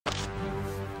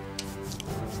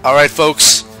Alright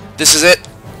folks, this is it.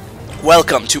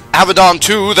 Welcome to Avadon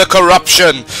 2, The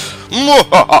Corruption!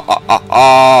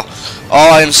 Oh,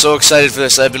 I am so excited for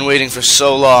this. I've been waiting for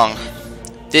so long.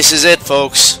 This is it,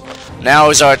 folks.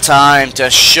 Now is our time to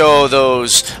show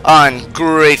those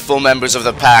ungrateful members of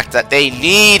the pack that they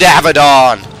need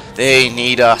Avadon. They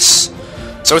need us.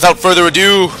 So without further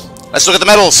ado, let's look at the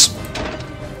medals.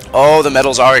 Oh, the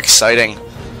medals are exciting.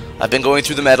 I've been going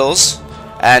through the medals,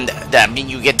 and that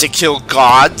means you get to kill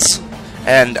gods,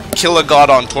 and kill a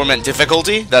god on torment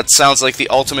difficulty. That sounds like the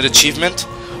ultimate achievement.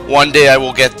 One day I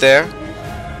will get there.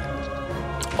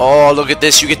 Oh, look at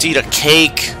this. You get to eat a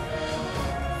cake.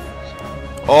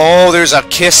 Oh, there's a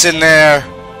kiss in there.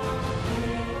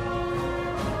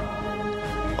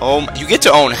 Oh, you get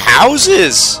to own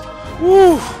houses.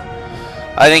 Woo.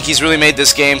 I think he's really made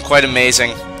this game quite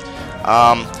amazing.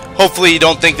 Hopefully you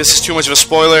don't think this is too much of a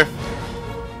spoiler.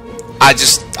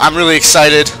 I'm really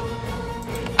excited.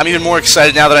 I'm even more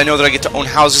excited now that I know that I get to own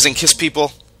houses and kiss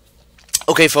people.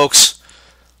 Okay, folks.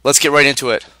 Let's get right into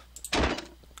it.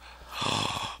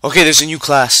 Okay, there's a new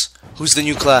class. Who's the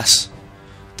new class?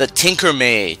 The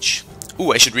Tinkermage.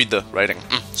 Ooh, I should read the writing.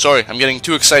 Sorry, I'm getting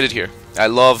too excited here. I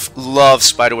love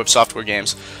Spiderweb Software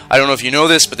Games. I don't know if you know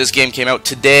this, but this game came out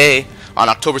today on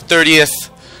October 30th.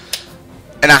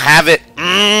 And I have it.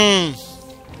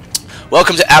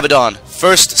 Welcome to Avadon.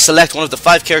 First, select one of the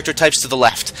 5 character types to the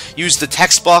left. Use the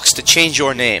text box to change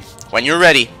your name. When you're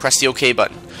ready, press the OK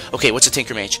button. Okay, what's a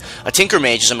Tinkermage? A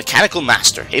Tinkermage is a mechanical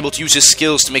master, able to use his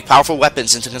skills to make powerful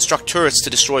weapons and to construct turrets to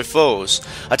destroy foes.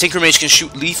 A Tinkermage can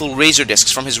shoot lethal razor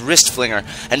discs from his wrist flinger,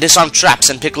 and disarm traps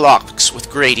and pick locks with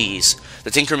great ease.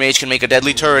 The Tinkermage can make a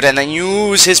deadly turret and then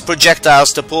use his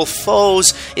projectiles to pull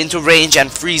foes into range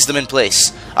and freeze them in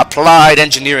place. Applied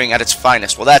engineering at its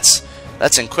finest. Well,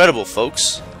 that's incredible,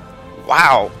 folks.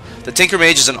 Wow. The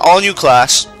Tinkermage is an all-new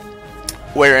class,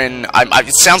 wherein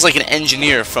it sounds like an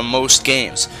engineer from most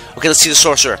games. Okay, let's see the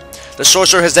Sorcerer. The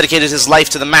Sorcerer has dedicated his life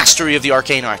to the mastery of the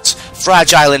arcane arts.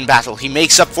 Fragile in battle, he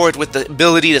makes up for it with the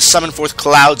ability to summon forth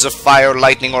clouds of fire,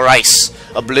 lightning, or ice,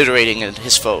 obliterating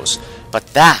his foes. But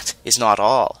that is not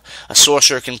all. A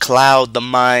Sorcerer can cloud the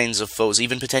minds of foes,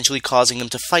 even potentially causing them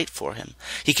to fight for him.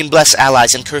 He can bless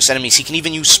allies and curse enemies. He can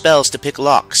even use spells to pick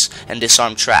locks and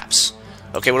disarm traps.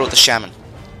 Okay, what about the Shaman?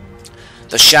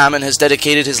 The Shaman has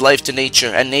dedicated his life to nature,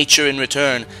 and nature in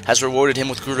return has rewarded him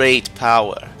with great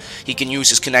power. He can use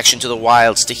his connection to the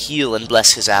wilds to heal and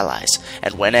bless his allies,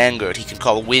 and when angered, he can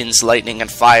call winds, lightning, and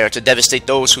fire to devastate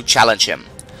those who challenge him.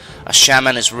 A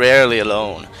Shaman is rarely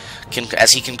alone,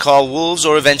 as he can call wolves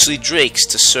or eventually drakes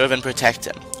to serve and protect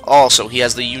him. Also, he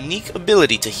has the unique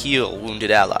ability to heal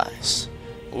wounded allies.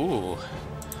 Ooh.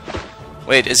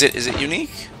 Wait, is it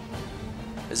unique?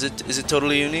 Is it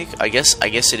totally unique? I guess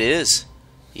it is.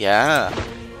 Yeah.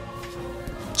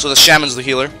 So the Shaman's the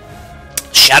healer.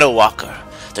 Shadow Walker.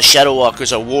 The Shadow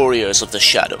Walkers are warriors of the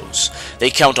shadows. They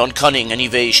count on cunning and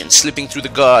evasion, slipping through the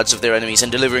guards of their enemies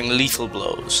and delivering lethal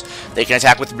blows. They can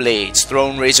attack with blades,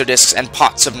 thrown razor discs, and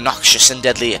pots of noxious and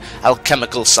deadly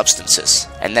alchemical substances,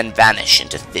 and then vanish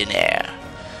into thin air.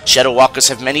 Shadow Walkers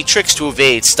have many tricks to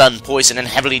evade, stun, poison, and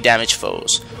heavily damage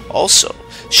foes. Also,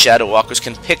 Shadow Walkers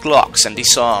can pick locks and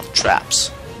disarm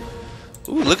traps.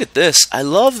 Ooh, look at this. I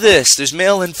love this. There's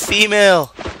male and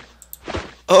female.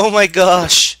 Oh my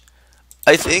gosh.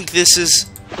 I think this is...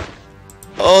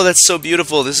 Oh, that's so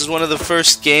beautiful. This is one of the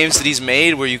first games that he's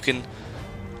made where you can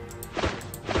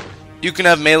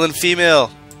have male and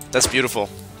female. That's beautiful.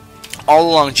 All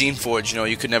along Geneforge, you know,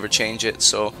 you could never change it,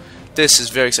 so this is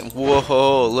very exciting.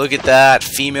 Whoa, look at that.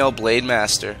 Female Blade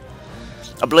Master.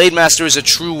 A Blade Master is a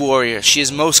true warrior. She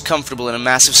is most comfortable in a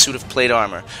massive suit of plate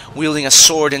armor, wielding a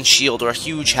sword and shield or a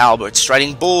huge halberd,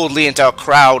 striding boldly into a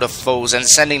crowd of foes and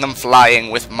sending them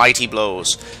flying with mighty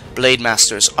blows. Blade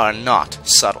Masters are not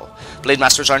subtle. Blade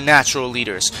Masters are natural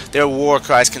leaders. Their war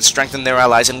cries can strengthen their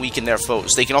allies and weaken their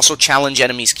foes. They can also challenge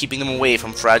enemies, keeping them away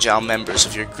from fragile members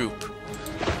of your group.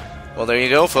 Well, there you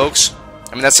go, folks.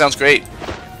 I mean, that sounds great.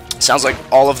 Sounds like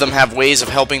all of them have ways of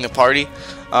helping the party.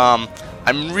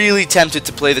 I'm really tempted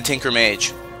to play the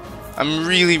Tinkermage. I'm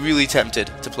really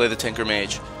tempted to play the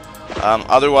Tinkermage.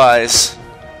 Otherwise,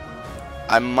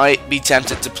 I might be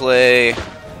tempted to play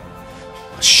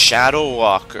a Shadow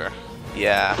Walker.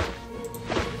 Yeah.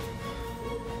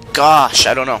 Gosh,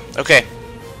 I don't know. Okay.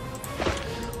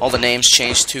 All the names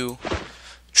changed too.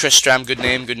 Tristram, good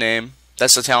name, good name.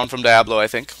 That's the town from Diablo, I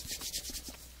think.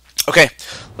 Okay,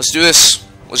 let's do this.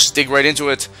 Let's just dig right into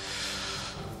it.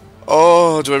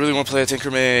 Oh, do I really want to play a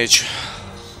Tinkermage?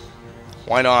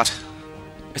 Why not?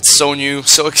 It's so new,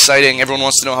 so exciting. Everyone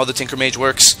wants to know how the Tinkermage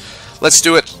works. Let's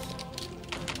do it.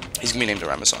 He's gonna be named a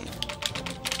Ramazan.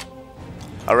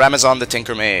 A Ramazan the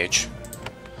Tinkermage.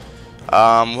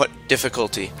 What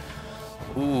difficulty?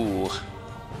 Ooh.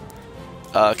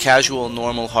 Casual,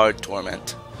 normal, hard,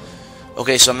 torment.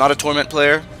 Okay, so I'm not a torment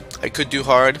player. I could do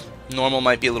hard. Normal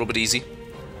might be a little bit easy.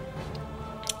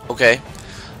 Okay.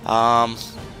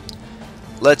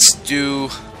 Let's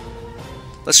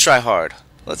try hard.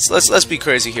 Let's be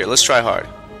crazy here. Let's try hard.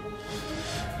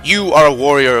 You are a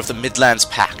warrior of the Midlands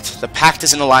Pact. The Pact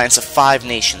is an alliance of 5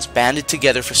 nations, banded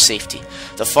together for safety.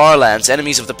 The Far Lands,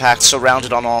 enemies of the Pact,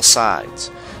 surrounded on all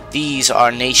sides. These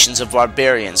are nations of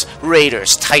barbarians,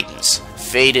 raiders, titans,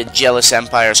 faded, jealous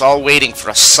empires, all waiting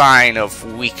for a sign of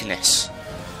weakness.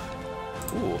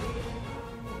 Ooh.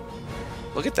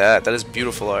 Look at that. That is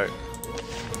beautiful art.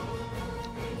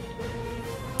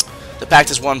 The Pact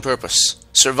has one purpose: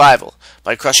 survival,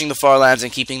 by crushing the Far Lands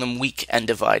and keeping them weak and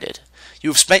divided. You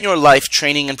have spent your life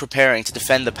training and preparing to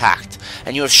defend the Pact,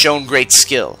 and you have shown great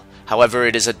skill. However,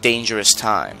 it is a dangerous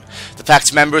time. The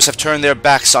Pact's members have turned their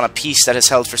backs on a peace that has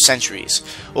held for centuries.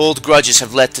 Old grudges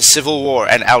have led to civil war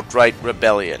and outright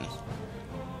rebellion.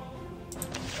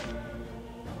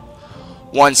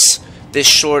 Once, this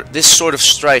sort of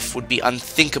strife would be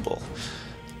unthinkable,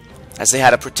 as they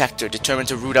had a protector determined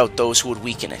to root out those who would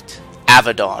weaken it.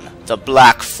 Avadon, the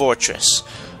Black Fortress.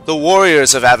 The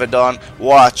warriors of Avadon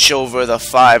watch over the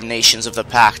 5 nations of the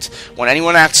Pact. When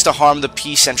anyone acts to harm the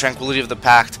peace and tranquility of the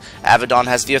Pact, Avadon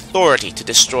has the authority to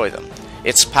destroy them.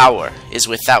 Its power is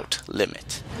without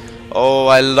limit. Oh,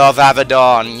 I love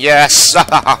Avadon. Yes!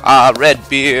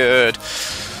 Redbeard.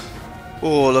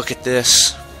 Oh, look at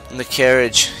this. In the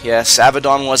carriage. Yes,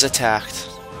 Avadon was attacked.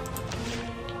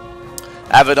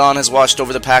 Avadon has watched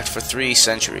over the Pact for 3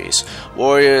 centuries.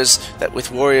 Warriors that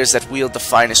wield the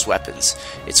finest weapons.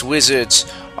 Its wizards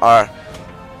are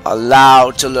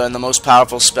allowed to learn the most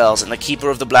powerful spells, and the keeper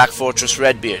of the Black Fortress,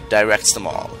 Redbeard, directs them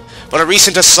all. But a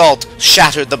recent assault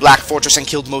shattered the Black Fortress and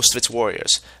killed most of its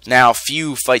warriors. Now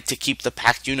few fight to keep the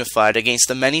Pact unified against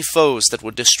the many foes that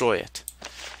would destroy it.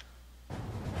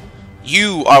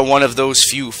 You are one of those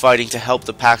few fighting to help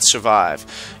the Pact survive.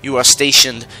 You are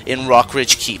stationed in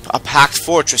Rockridge Keep, a Pact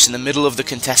fortress in the middle of the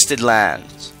contested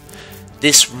lands.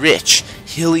 This rich,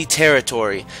 hilly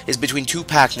territory is between 2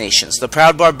 Pact nations, the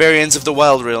proud barbarians of the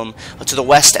Wild Realm to the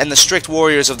west and the strict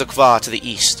warriors of the Kva to the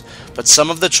east. But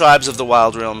some of the tribes of the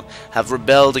Wild Realm have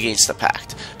rebelled against the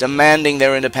Pact, demanding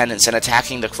their independence and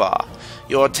attacking the Kva.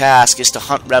 Your task is to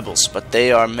hunt rebels, but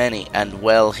they are many and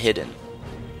well hidden.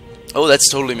 Oh, that's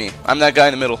totally me. I'm that guy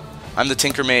in the middle. I'm the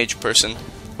Tinkermage person.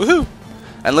 Woohoo!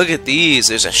 And look at these.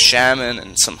 There's a shaman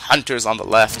and some hunters on the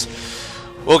left.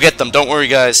 We'll get them. Don't worry,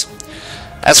 guys.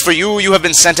 As for you, you have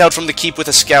been sent out from the keep with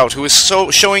a scout who is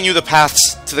showing you the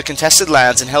paths to the contested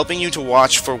lands and helping you to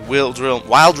watch for Wild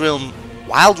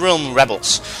Realm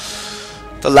rebels.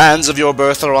 The lands of your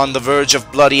birth are on the verge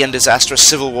of bloody and disastrous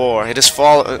civil war. It is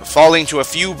falling to a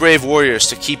few brave warriors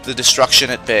to keep the destruction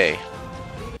at bay.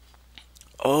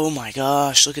 Oh my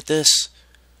gosh, look at this.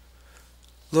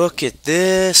 Look at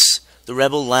this. The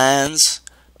rebel lands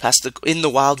in the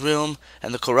Wild Realm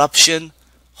and the corruption.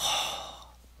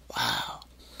 Wow.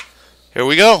 Here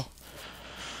we go.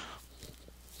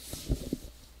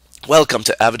 Welcome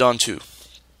to Avadon 2.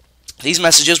 These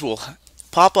messages will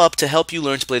pop up to help you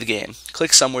learn to play the game.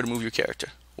 Click somewhere to move your character.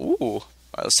 Ooh.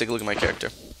 Alright, let's take a look at my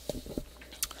character.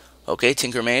 Okay,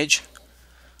 Tinkermage.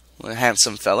 A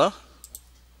handsome fella.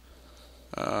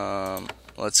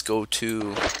 Let's go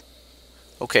to,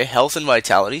 okay, health and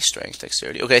vitality, strength,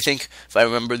 dexterity. Okay, I think if I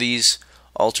remember these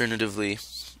alternatively,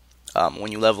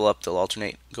 when you level up, they'll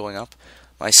alternate going up.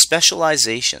 My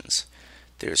specializations,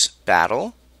 there's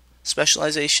battle,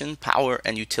 specialization, power,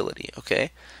 and utility,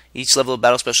 okay? Each level of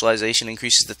battle specialization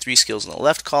increases the 3 skills in the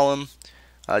left column,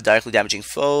 directly damaging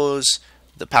foes.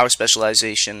 The power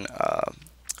specialization,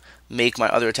 make my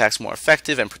other attacks more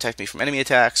effective and protect me from enemy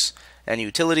attacks. And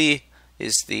utility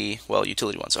is the, well,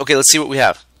 utility ones. Okay, let's see what we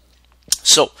have.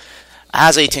 So,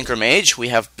 as a Tinkermage, we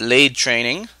have Blade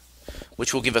Training,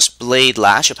 which will give us Blade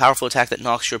Lash, a powerful attack that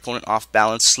knocks your opponent off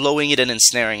balance, slowing it and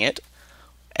ensnaring it.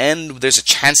 And there's a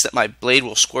chance that my blade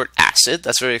will squirt acid.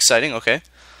 That's very exciting, okay.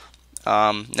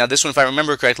 Now this one, if I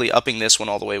remember correctly, upping this one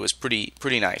all the way was pretty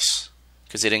nice,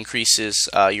 because it increases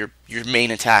your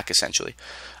main attack, essentially.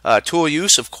 Tool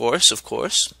use, of course.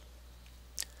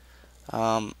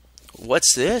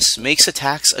 What's this? Makes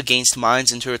attacks against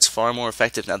mines and turrets far more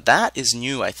effective. Now that is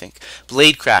new, I think.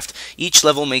 Bladecraft. Each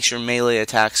level makes your melee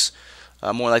attacks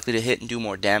more likely to hit and do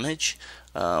more damage.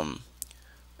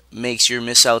 Makes your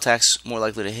missile attacks more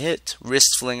likely to hit.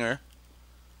 Wrist Flinger.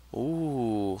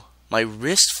 Ooh, my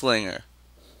Wrist Flinger.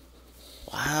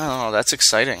 Wow, that's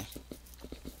exciting.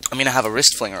 I mean, I have a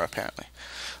Wrist Flinger, apparently.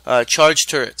 Charge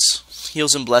turrets.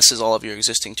 Heals and blesses all of your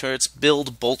existing turrets.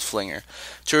 Build Bolt Flinger.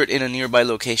 Turret in a nearby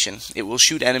location. It will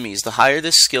shoot enemies. The higher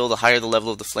this skill, the higher the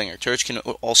level of the flinger. Turrets can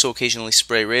also occasionally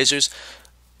spray razors.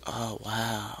 Oh,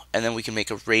 wow. And then we can make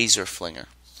a razor flinger.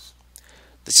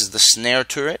 This is the snare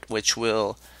turret, which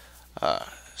will,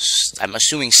 I'm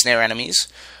assuming, snare enemies.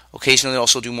 Occasionally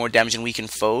also do more damage and weaken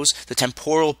foes. The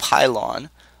temporal pylon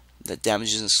that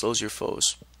damages and slows your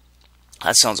foes.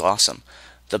 That sounds awesome.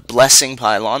 The blessing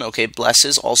pylon, okay,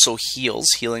 blesses, also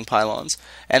heals, healing pylons.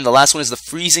 And the last one is the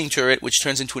freezing turret, which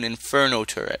turns into an inferno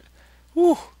turret.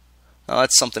 Whew. Now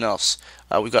that's something else.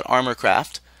 We've got armor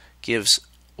craft. Gives,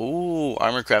 ooh,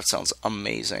 armor craft sounds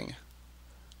amazing.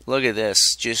 Look at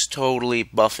this, just totally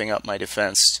buffing up my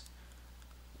defense.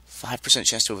 5%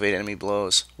 chance to evade enemy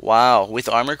blows. Wow, with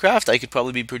armor craft, I could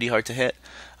probably be pretty hard to hit.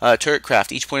 Turret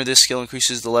craft, each point of this skill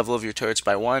increases the level of your turrets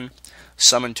by 1.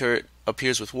 Summon turret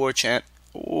appears with war chant.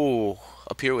 Ooh,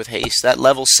 appear with haste. That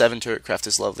level 7 turret craft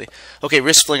is razor Okay,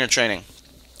 wrist flinger training.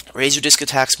 Raise your disc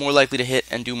attacks more likely to hit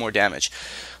and do more damage.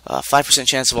 5%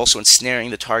 chance of also ensnaring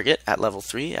the target at level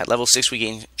 3. At level 6 we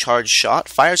gain charge shot.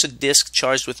 Fires a disc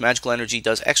charged with magical energy,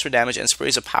 does extra damage, and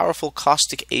sprays a powerful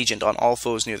caustic agent on all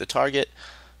foes near the target.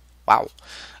 Wow.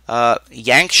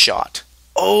 Yank shot.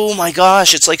 Oh my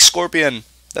gosh, it's like Scorpion.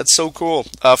 That's so cool.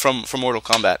 From Mortal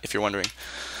Kombat, if you're wondering.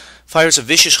 Fires a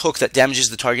vicious hook that damages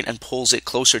the target and pulls it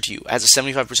closer to you. Has a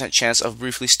 75% chance of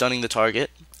briefly stunning the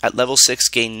target. At level 6,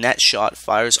 gain net shot.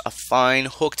 Fires a fine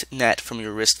hooked net from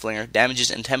your wrist flinger.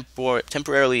 Damages and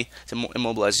temporarily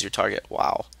immobilizes your target.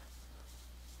 Wow.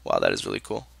 Wow, that is really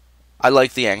cool. I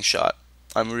like the Yang shot.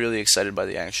 I'm really excited by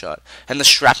the Yang shot. And the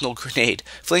shrapnel grenade.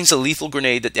 Flings a lethal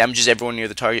grenade that damages everyone near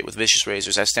the target with vicious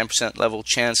razors. Has 10% level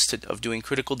chance of doing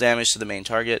critical damage to the main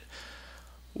target.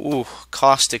 Ooh,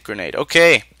 caustic grenade.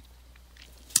 Okay.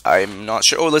 I'm not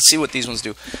sure. Oh, let's see what these ones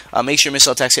do. Makes your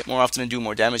missile attacks hit more often and do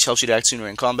more damage. Helps you to act sooner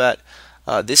in combat.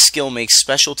 This skill makes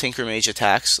special Tinkermage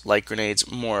attacks, like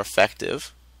grenades, more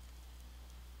effective.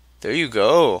 There you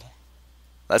go.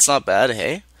 That's not bad,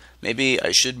 hey? Maybe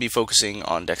I should be focusing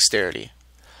on dexterity.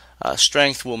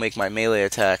 Strength will make my melee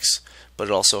attacks, but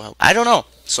it also helps. I don't know.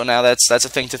 So now that's a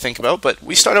thing to think about. But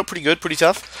we start out pretty good, pretty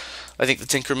tough. I think the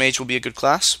Tinkermage will be a good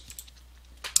class.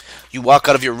 You walk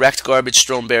out of your wrecked garbage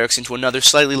strewn barracks into another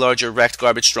slightly larger wrecked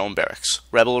garbage strewn barracks.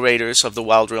 Rebel raiders of the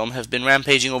Wild Realm have been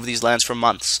rampaging over these lands for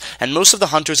months, and most of the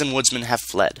hunters and woodsmen have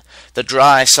fled. The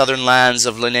dry southern lands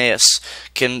of Linnaeus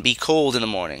can be cold in the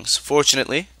mornings.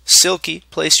 Fortunately, Silky,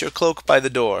 place your cloak by the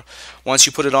door. Once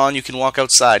you put it on, you can walk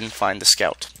outside and find the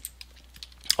scout.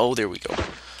 Oh, there we go.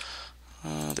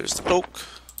 There's the cloak.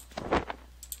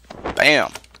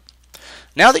 Bam!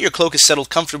 Now that your cloak is settled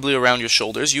comfortably around your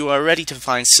shoulders, you are ready to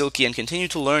find Silky and continue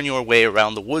to learn your way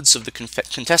around the woods of the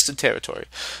contested territory.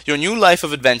 Your new life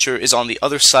of adventure is on the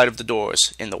other side of the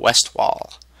doors, in the west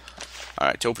wall.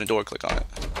 Alright, to open a door, click on it.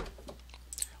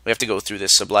 We have to go through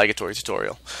this obligatory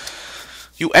tutorial.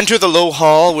 You enter the low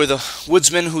hall where the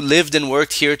woodsmen who lived and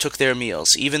worked here took their meals.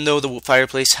 Even though the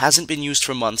fireplace hasn't been used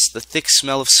for months, the thick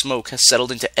smell of smoke has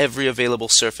settled into every available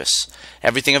surface.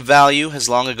 Everything of value has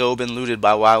long ago been looted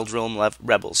by Wild Realm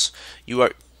rebels. You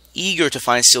are eager to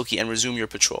find Silky and resume your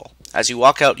patrol. As you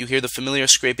walk out, you hear the familiar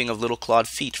scraping of little clawed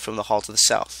feet from the hall to the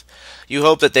south. You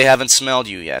hope that they haven't smelled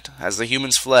you yet. As the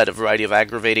humans fled, a variety of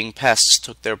aggravating pests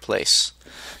took their place.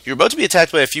 You're about to be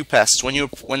attacked by a few pests.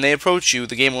 When they approach you,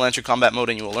 the game will enter combat mode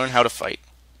and you will learn how to fight.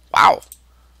 Wow.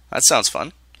 That sounds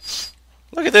fun.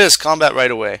 Look at this, combat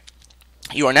right away.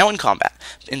 You are now in combat.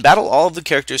 In battle, all of the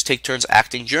characters take turns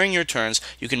acting. During your turns,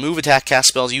 you can move, attack, cast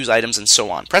spells, use items, and so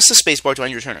on. Press the spacebar to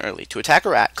end your turn early. To attack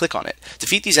or act, click on it.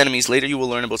 Defeat these enemies. Later you will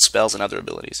learn about spells and other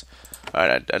abilities.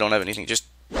 Alright, I don't have anything. Just...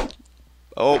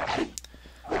 Oh.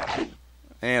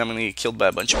 And I'm gonna get killed by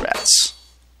a bunch of rats.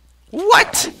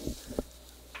 What?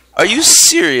 Are you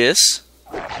serious?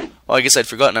 Well, I guess I'd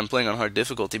forgotten I'm playing on hard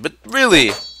difficulty, but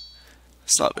really?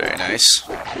 It's not very nice.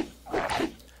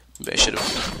 Maybe I should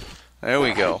have... There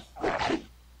we go.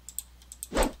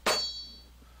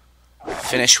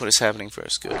 Finish what is happening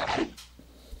first. Good.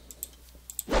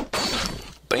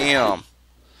 Bam.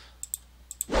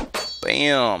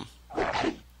 Bam.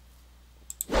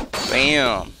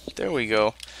 Bam. There we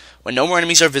go. When no more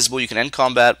enemies are visible, you can end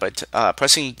combat by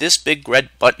pressing this big red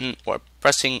button or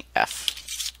pressing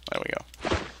F. There we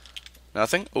go.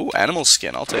 Nothing? Ooh, animal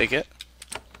skin. I'll take it.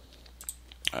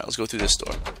 Alright, let's go through this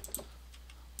door.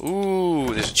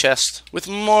 Ooh, there's a chest with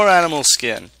more animal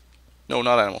skin. No,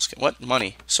 not animal skin. What?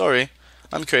 Money. Sorry.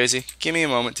 I'm crazy. Give me a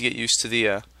moment to get used to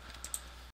the